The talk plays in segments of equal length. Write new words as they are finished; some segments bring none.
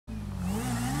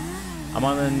I'm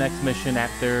on the next mission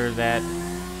after that.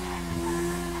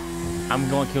 I'm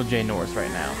going to kill Jay Norris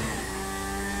right now.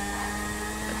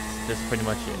 That's pretty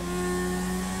much it.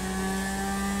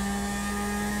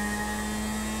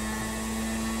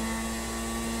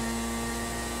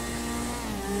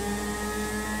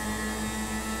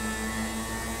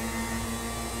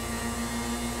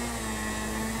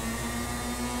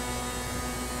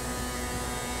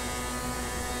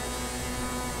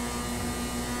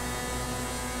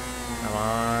 Come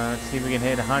on, let's see if we can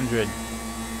hit 100.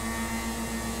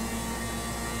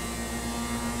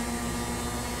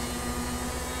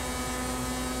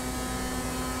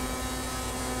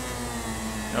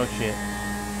 Oh shit.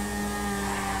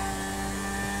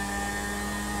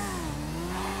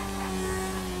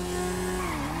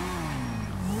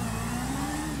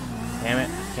 Damn it,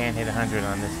 can't hit 100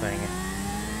 on this thing.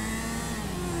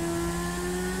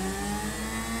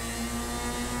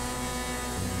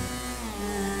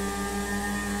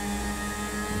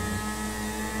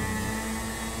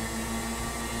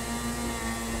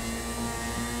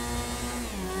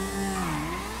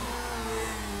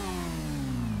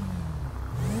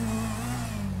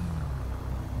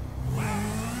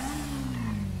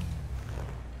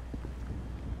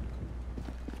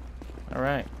 All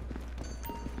right.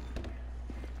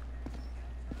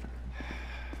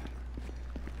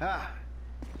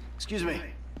 Excuse me.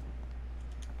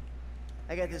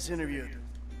 I got this interview.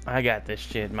 I got this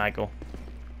shit, Michael.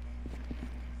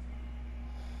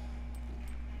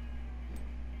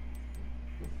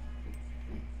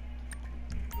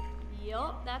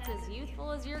 Yup, that's as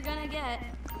youthful as you're gonna get.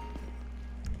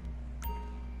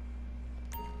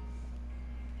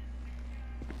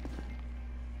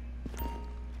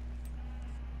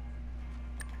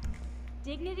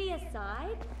 Dignity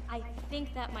aside, I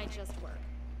think that might just work.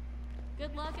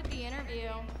 Good luck at the interview.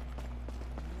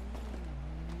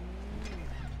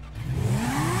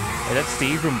 Hey, that's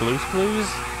Steve from Blue's Clues?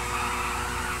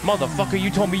 Motherfucker,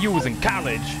 you told me you was in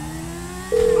college!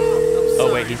 Oh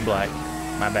wait, he's black.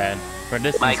 My bad. For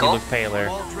distance, Michael? he looks paler.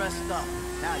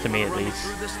 To me, at least.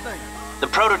 The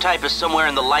prototype is somewhere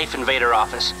in the Life Invader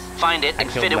office. Find it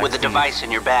and fit it with the device in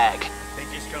your bag. They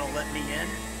just gonna let me in?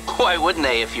 Why wouldn't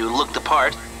they if you look the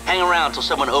part? Hang around till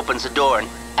someone opens the door and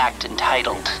act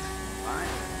entitled.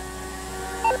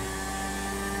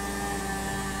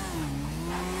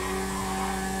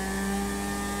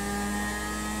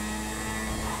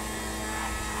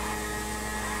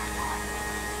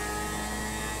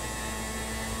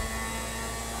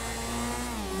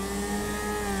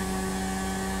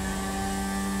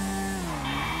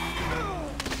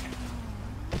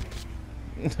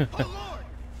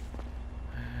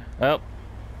 Oh,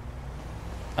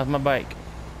 that's my bike.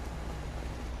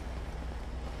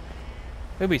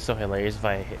 It'd be so hilarious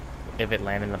if it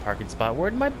landed in the parking spot.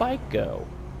 Where'd my bike go?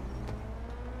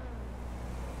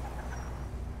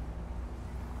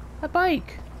 My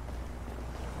bike.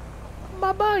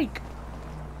 My bike.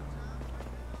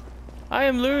 I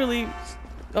am literally.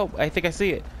 Oh, I think I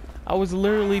see it. I was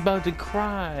literally about to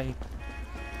cry.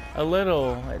 A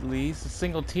little, at least, a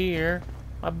single tear.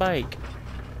 My bike.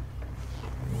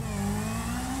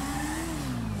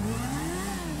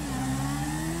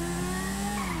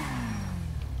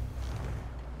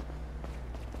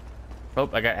 Oh,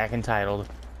 I got act entitled.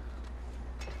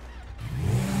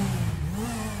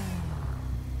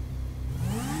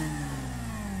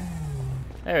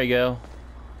 There we go.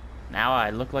 Now I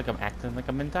look like I'm acting like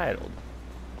I'm entitled.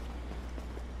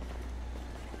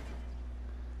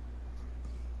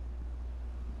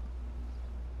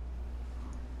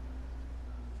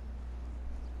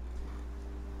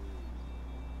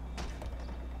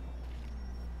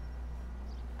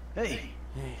 Hey.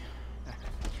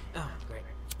 Oh, great.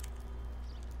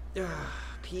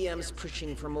 PM's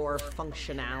pushing for more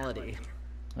functionality.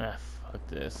 Ah, fuck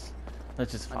this.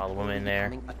 Let's just follow him in there.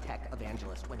 Becoming a tech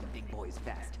evangelist when the big boys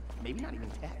vest. Maybe not even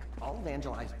tech. I'll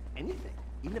evangelize anything,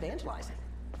 even evangelizing.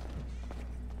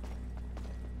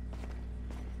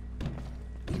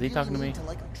 Is he talking to me? To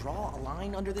like draw a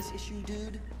line under this issue,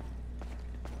 dude.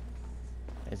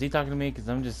 Is he talking to me? Because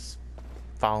I'm just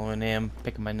following him,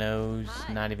 picking my nose,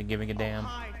 Hi. not even giving a damn.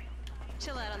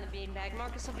 Chill out on the beanbag.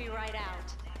 Marcus will be right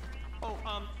out. Oh,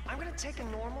 I'm gonna take a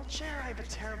normal chair. I have a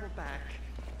terrible back.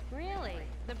 Really?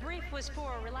 The brief was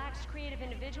for a relaxed, creative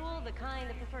individual, the kind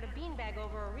that preferred a beanbag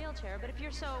over a real chair. But if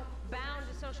you're so bound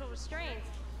to social restraints...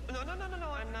 No, I'm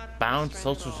not Bound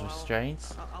restrained at social all.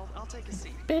 restraints? I'll take a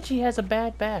seat. Bitch, he has a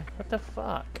bad back. What the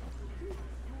fuck?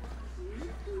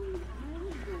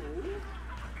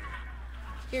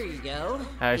 Here you go.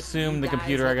 I assume the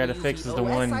computer I gotta fix is the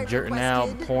one jerking out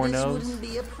pornos. This wouldn't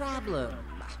be a problem.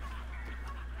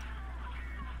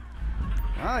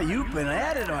 Ah, you've been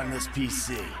at it on this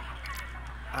PC.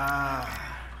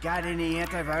 Got any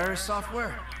antivirus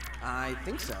software? I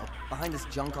think so. Behind this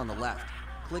junk on the left.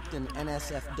 Clicked an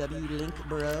NSFW link,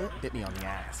 bro. Bit me on the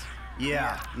ass.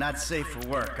 Yeah, not safe for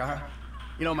work, huh?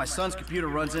 You know, my son's computer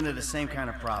runs into the same kind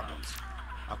of problems.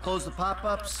 I'll close the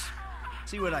pop-ups,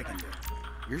 see what I can do.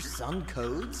 Your son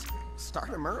codes? Start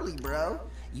him early, bro.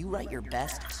 You write your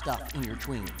best stuff in your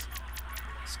tweens.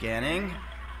 Scanning.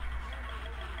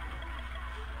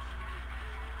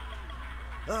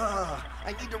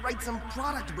 I need to write some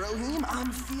product, Brohim.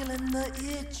 I'm feeling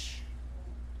the itch.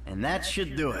 And that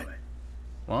should do it.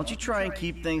 Why don't you try and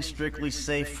keep things strictly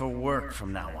safe for work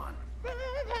from now on?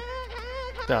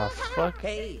 The fuck?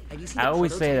 Hey, have you seen I the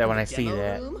always say that when I prototype see demo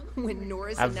that. room? When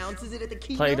Norris I've announces it at the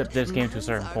keynote, played up this game to a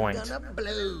certain minds point. are gonna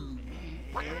blow.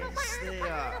 Yes, they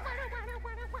are.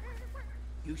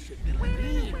 You should be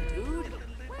lean, dude.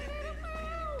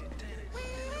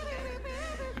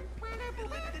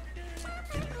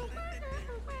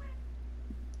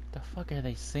 The fuck are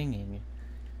they singing?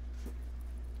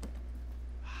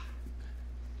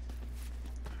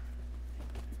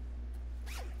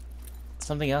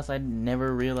 Something else I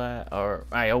never realized, or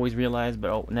I always realized,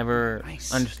 but never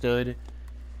understood,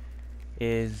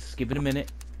 is, give it a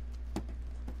minute,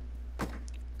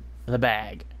 the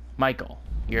bag. Michael,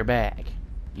 your bag.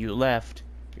 You left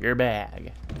your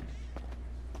bag.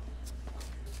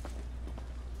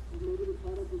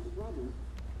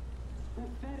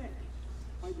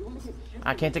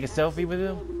 I can't take a selfie with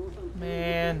him?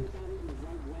 Man.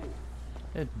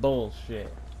 It's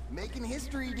bullshit. Making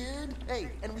history, dude.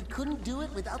 Hey, and we couldn't do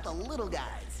it without the little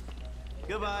guys.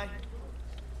 Goodbye.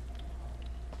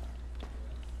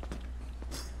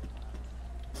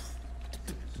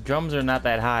 Drums are not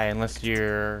that high unless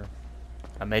you're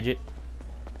a midget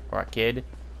or a kid.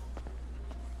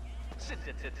 Sit.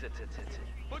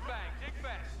 Foot bang, dig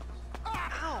fast.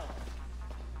 Ow!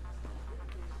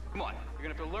 Come on, you're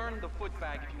gonna have to learn the foot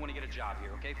bag if you want to get a job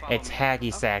here, okay? Follow It's me.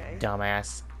 hacky sack,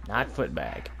 dumbass, not foot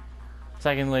bag.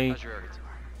 Secondly, How's your area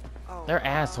tour? they're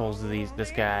assholes to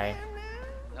this guy.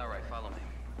 All right, follow me.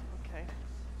 Okay.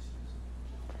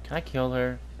 Can I kill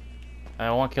her?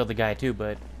 I want to kill the guy too,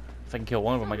 but if I can kill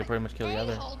one of them, I can pretty much kill the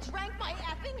other. A-hole drank my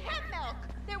effing hemp milk.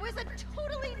 There was a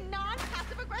totally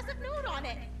non-passive-aggressive note on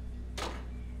it.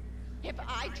 If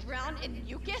I drown in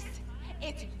mucus,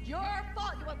 it's your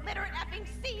fault, you illiterate effing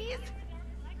C's.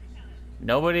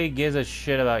 Nobody gives a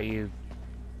shit about you.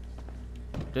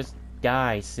 Just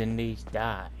die, Cindy.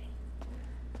 Die.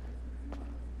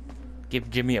 Give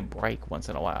Jimmy a break once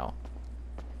in a while.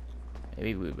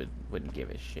 Maybe we wouldn't give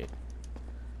a shit.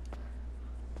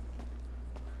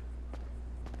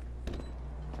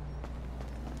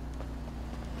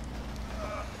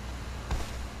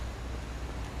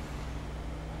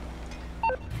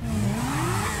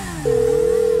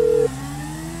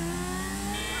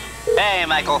 Hey,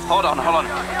 Michael, hold on.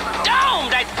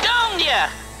 Domed! I domed ya!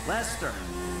 Lester,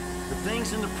 the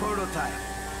thing's in the prototype.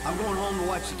 I'm going home to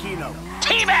watch the keynote.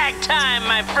 Teabag time,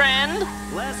 my friend!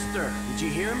 Lester, did you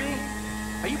hear me?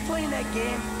 Are you playing that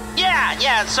game?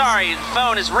 Yeah, sorry, the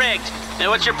phone is rigged. Hey,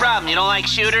 what's your problem? You don't like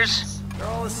shooters? They're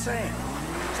all the same.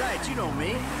 Besides, you know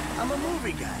me. I'm a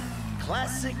movie guy.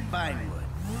 Classic Vinewood.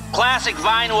 Classic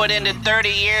Vinewood ended 30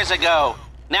 years ago.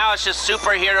 Now it's just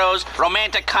superheroes,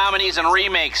 romantic comedies, and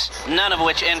remakes, none of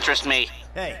which interest me.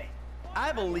 Hey,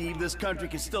 I believe this country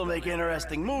can still make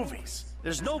interesting movies.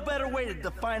 There's no better way to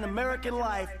define American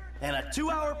life than a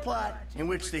 2-hour plot in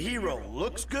which the hero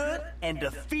looks good and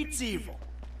defeats evil.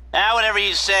 Whatever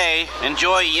you say.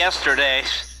 Enjoy yesterday.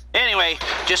 Anyway,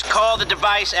 just call the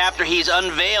device after he's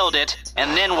unveiled it,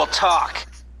 and then we'll talk.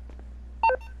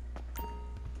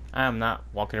 I'm not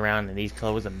walking around in these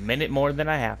clothes a minute more than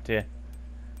I have to.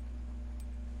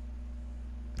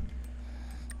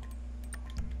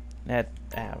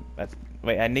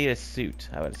 Wait, I need a suit,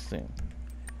 I would assume.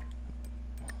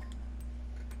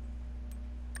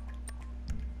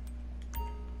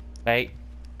 Wait,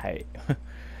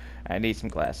 I need some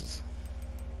glasses.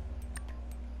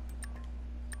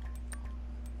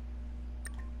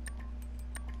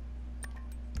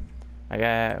 Do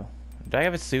I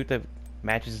have a suit that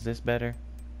matches this better?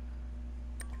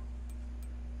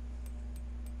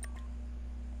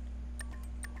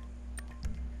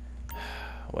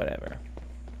 Whatever.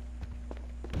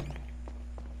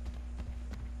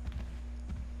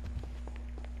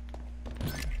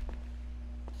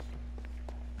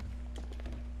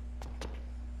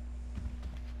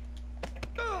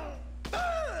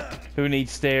 Who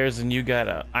needs stairs and you got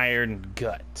a iron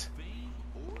gut?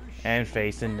 And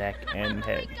face and neck and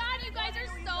head. Oh my god, you guys are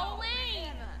so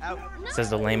lame! Says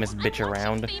the lamest bitch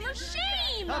around. Fame or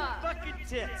shame! I'm fucking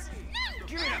tits.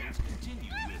 Give me them.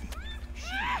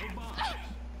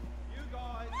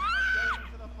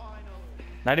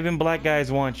 Not even black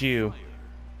guys want you.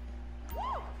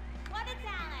 What a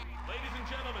talent! Ladies and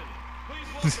gentlemen, please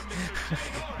welcome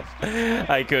Mr. Jay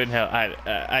I couldn't help.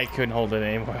 I couldn't hold it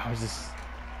anymore. I was just.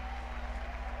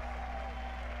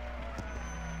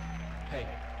 Hey,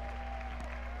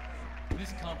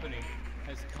 this company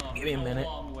has come Give me a minute.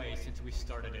 long way since we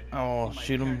started it. Oh, My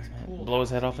shoot him, parents pulled blow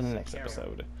his out head to off in be the next some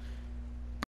episode. terror.